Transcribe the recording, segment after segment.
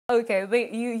Okay,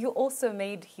 but you also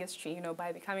made history,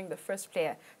 by becoming the first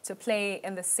player to play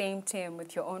in the same team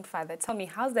with your own father. Tell me,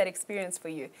 how's that experience for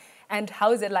you? And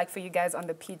how is it like for you guys on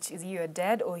the pitch? Is he your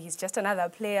dad, or he's just another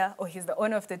player, or he's the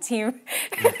owner of the team?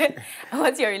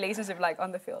 What's your relationship like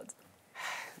on the field?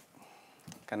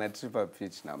 Kana tripa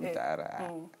pitch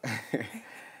namutara.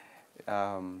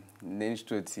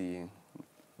 Nenchitoti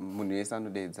munhu wese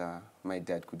anodeedza my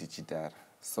dad kuti chidhara.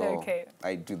 So okay.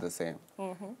 I do the same.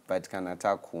 But kana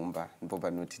takumba ndipo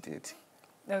panotitete.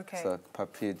 Okay. So per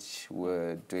pitch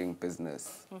we're doing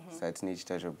business. So atine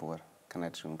chita zvebhora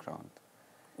kana tiri on ground.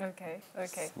 Okay.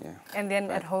 Yeah. And then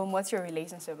at home, what's your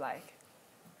relationship like?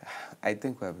 I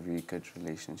think we have a very good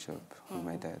relationship with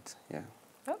my dad. Yeah.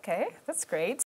 Okay, that's great.